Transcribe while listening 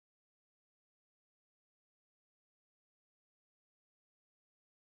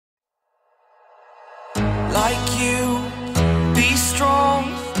like you. Be strong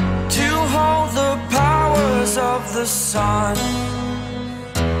to hold the powers of the sun.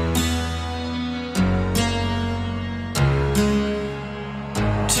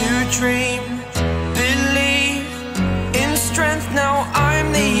 To dream, believe in strength. Now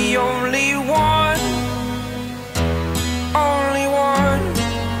I'm the only one, only one.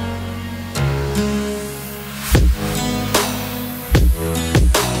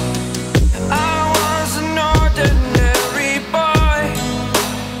 I was an ordinary boy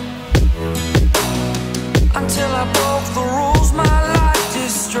until I broke the rules. My life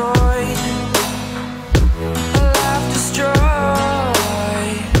destroyed, a life destroyed.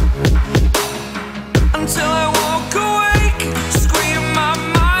 Until I woke awake, scream my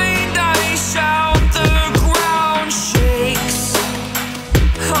mind, I shout, the ground shakes.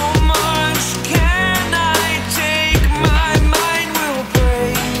 How much can I take? My mind will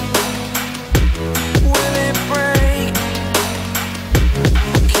break. Will it break?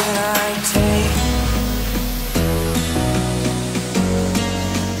 Can I take?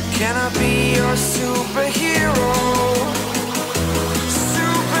 Can I be your superhero?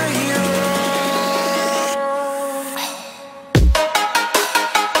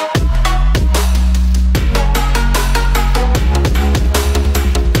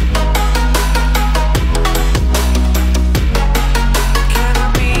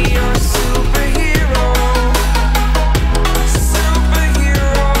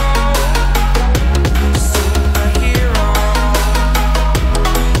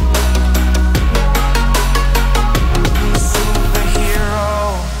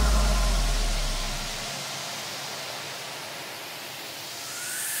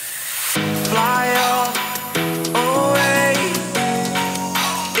 Fly up, away.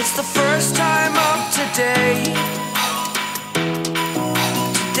 It's the first time of today.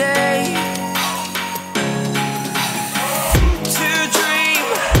 Today. To dream,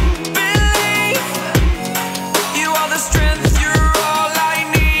 believe. You are the strength, you're all I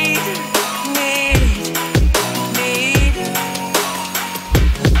need. Need.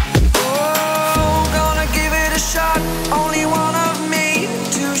 Oh, gonna give it a shot. Only one of me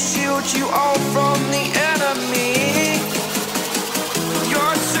to shield you all from the enemy.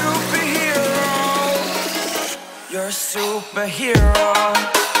 You're a superhero. You're a superhero.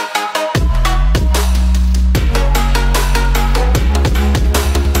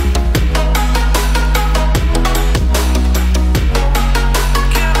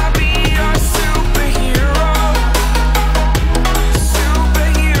 Can I be your superhero?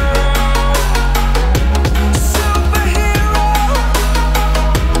 Superhero. Superhero.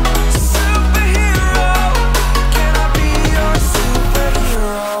 Superhero. Can I be your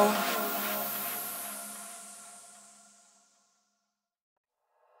superhero?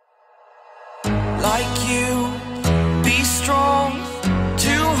 Like you, be strong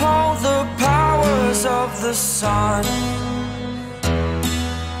to hold the powers of the sun.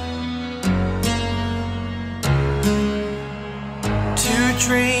 To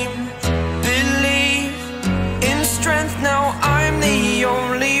dream, believe in strength. Now I'm the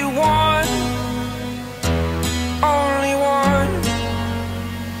only one, only one.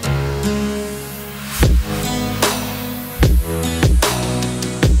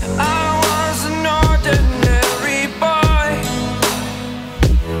 I was an ordinary boy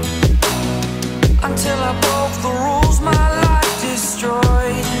until I broke the rules. My life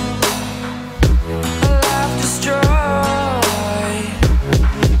destroyed, a life destroyed.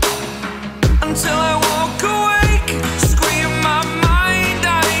 Until I woke awake, scream my mind,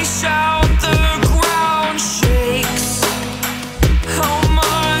 I shout, the ground shakes. How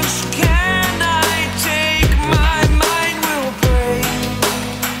much can I take? My mind will break.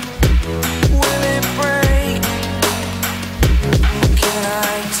 Will it break? Can I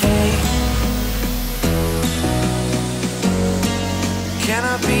take? Can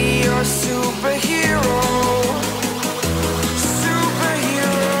I be your superhero?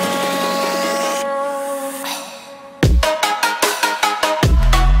 Superhero.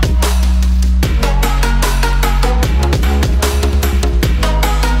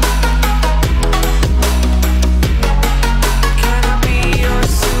 Can I be your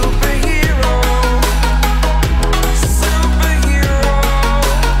superhero? Superhero.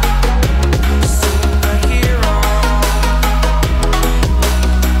 Superhero.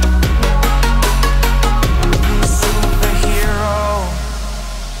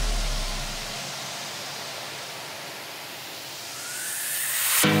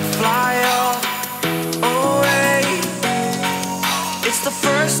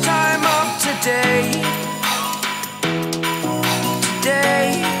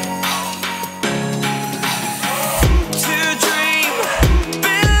 today.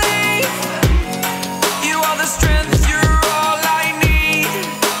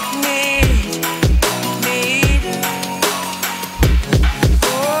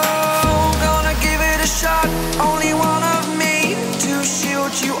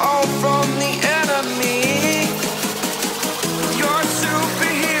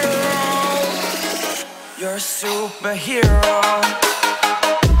 superhero.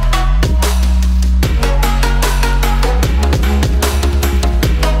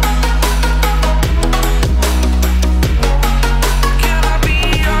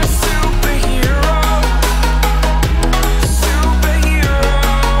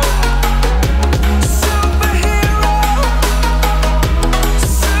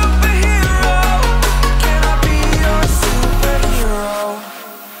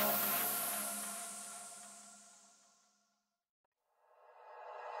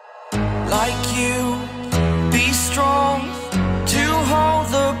 Like you, be strong to hold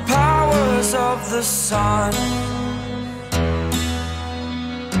the powers of the sun.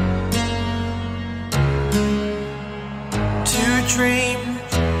 To dream,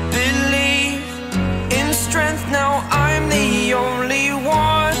 believe in strength. Now I'm the only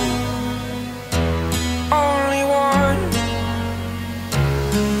one, only one.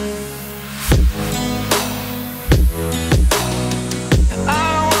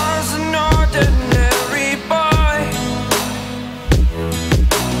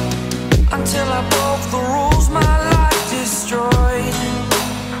 Until I broke the rules, my life destroyed.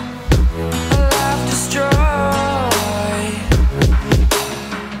 A life destroyed.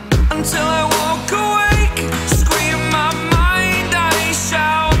 Until I woke awake, scream my mind, I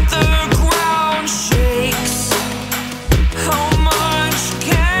shout, the ground shakes. How much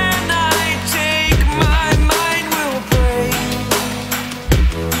can I take? My mind will break.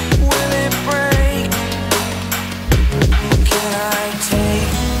 Will it break? Can I take?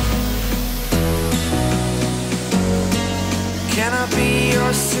 Can I be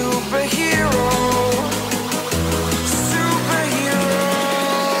your superhero? Superhero.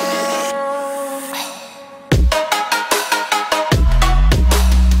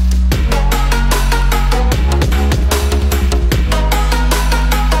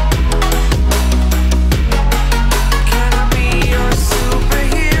 Can I be your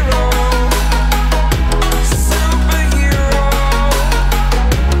superhero? Superhero.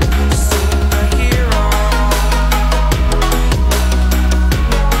 Superhero.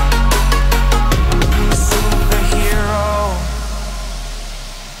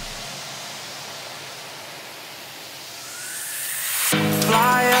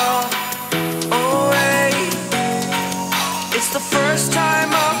 Fly away. It's the first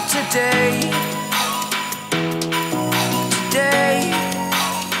time of today. Today.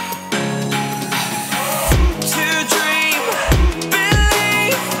 To dream,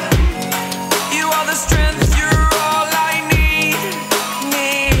 believe. You are the strength, you're all I need.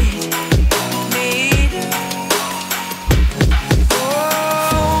 Need.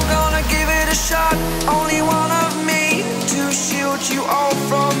 Oh, gonna give it a shot. Only one of me to shield you all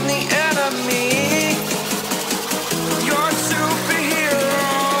from the enemy. You're a superhero.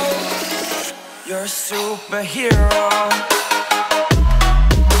 You're a superhero.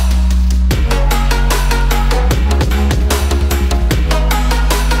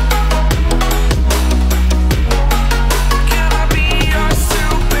 Can I be your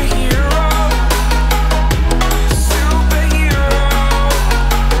superhero? Superhero.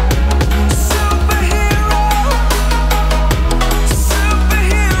 Superhero.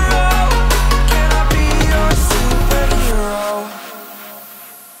 Superhero. Can I be your superhero?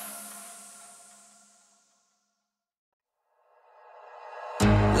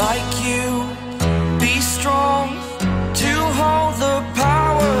 Like you, be strong to hold the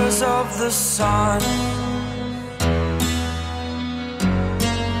powers of the sun.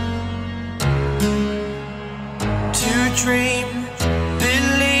 To dream,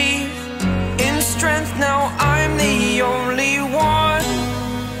 believe in strength. Now I'm the only one,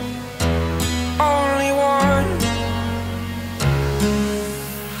 only one.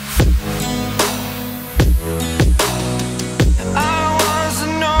 I was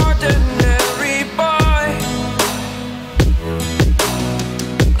an ordinary boy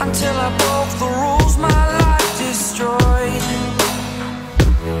until I broke the rules, my life destroyed.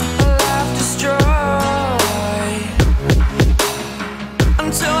 A life destroyed.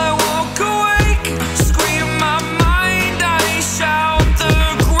 Until I woke awake, scream my mind, I shout, the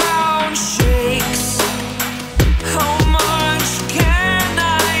ground shakes. How much can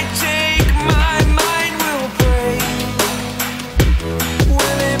I take? My mind will break.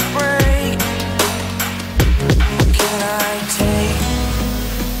 Will it break? Can I take?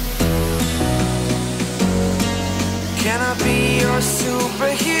 Can I be your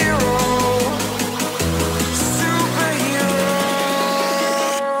superhero? Superhero.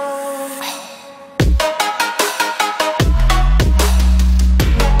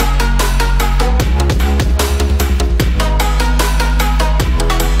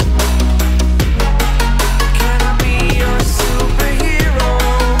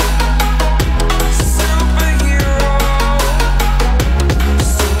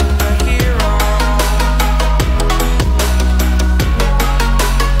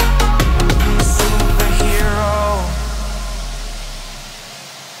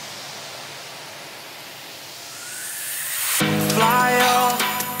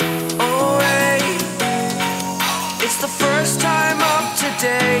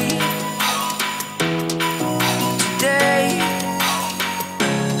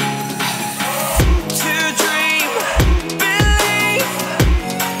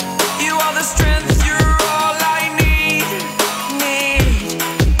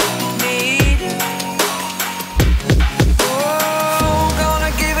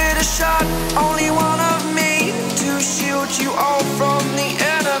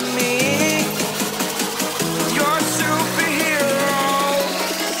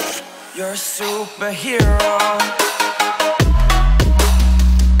 superhero.